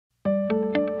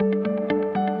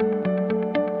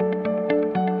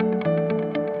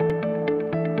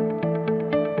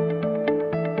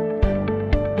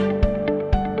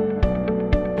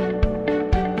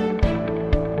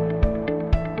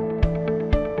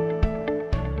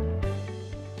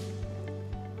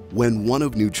When one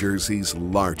of New Jersey's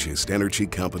largest energy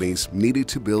companies needed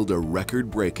to build a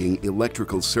record-breaking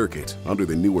electrical circuit under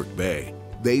the Newark Bay,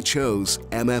 they chose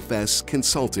MFS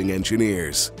Consulting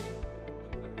Engineers.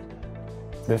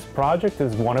 This project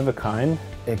is one of a kind.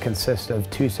 It consists of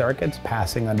 2 circuits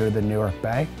passing under the Newark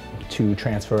Bay to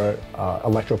transfer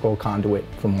electrical conduit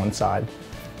from one side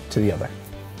to the other.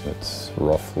 It's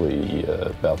roughly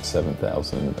about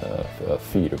 7,000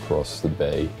 feet across the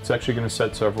bay. It's actually going to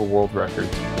set several world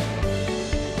records.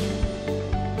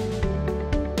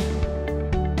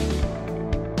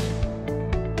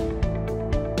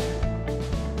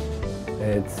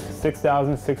 It's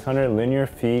 6,600 linear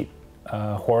feet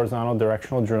horizontal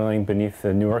directional drilling beneath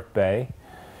the Newark Bay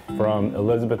from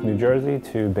Elizabeth, New Jersey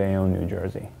to Bayonne, New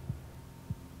Jersey.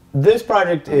 This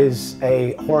project is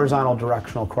a horizontal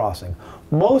directional crossing.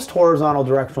 Most horizontal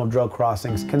directional drill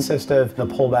crossings consist of the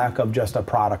pullback of just a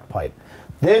product pipe.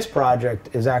 This project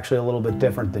is actually a little bit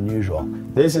different than usual.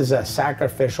 This is a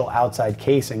sacrificial outside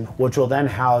casing, which will then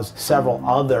house several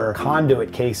other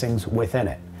conduit casings within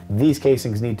it. These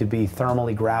casings need to be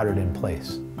thermally grouted in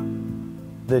place.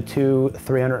 The 2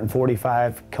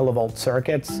 345 kilovolt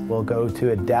circuits will go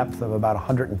to a depth of about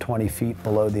 120 feet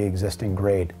below the existing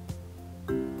grade.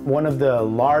 One of the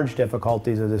large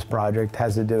difficulties of this project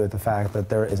has to do with the fact that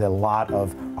there is a lot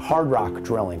of hard rock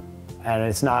drilling. And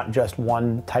it's not just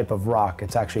one type of rock,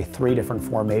 it's actually 3 different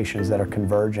formations that are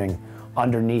converging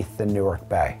underneath the Newark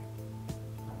Bay.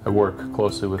 I work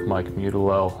closely with Mike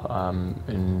Mutilel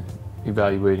in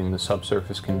evaluating the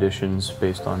subsurface conditions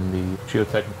based on the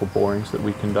geotechnical borings that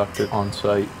we conducted on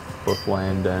site, both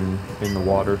land and in the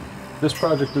water. This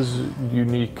project is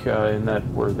unique in that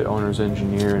we're the owner's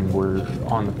engineer and we're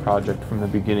on the project from the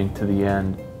beginning to the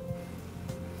end.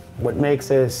 What makes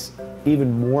this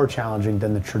even more challenging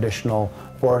than the traditional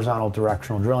horizontal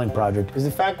directional drilling project is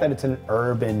the fact that it's an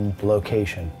urban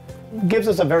location. It gives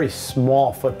us a very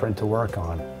small footprint to work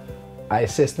on. I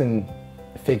assist in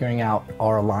figuring out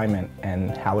our alignment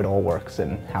and how it all works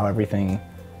and how everything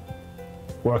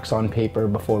works on paper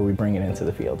before we bring it into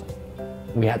the field.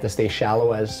 We had to stay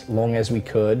shallow as long as we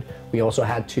could. We also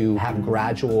had to have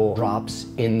gradual drops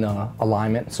in the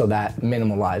alignment so that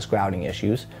minimalized grouting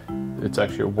issues. It's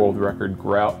actually a world record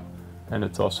grout, and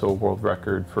it's also a world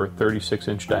record for a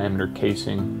 36-inch diameter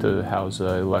casing to house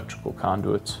electrical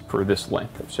conduits for this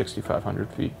length of 6,500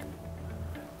 feet.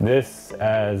 This,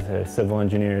 as a civil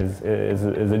engineer, is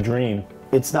a dream.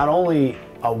 It's not only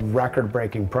a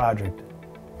record-breaking project,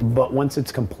 but once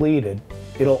it's completed,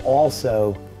 it'll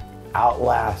also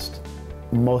outlast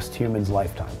most humans'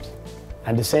 lifetimes.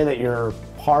 And to say that you're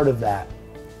part of that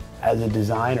as a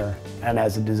designer and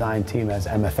as a design team as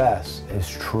MFS is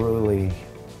truly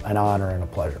an honor and a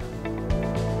pleasure.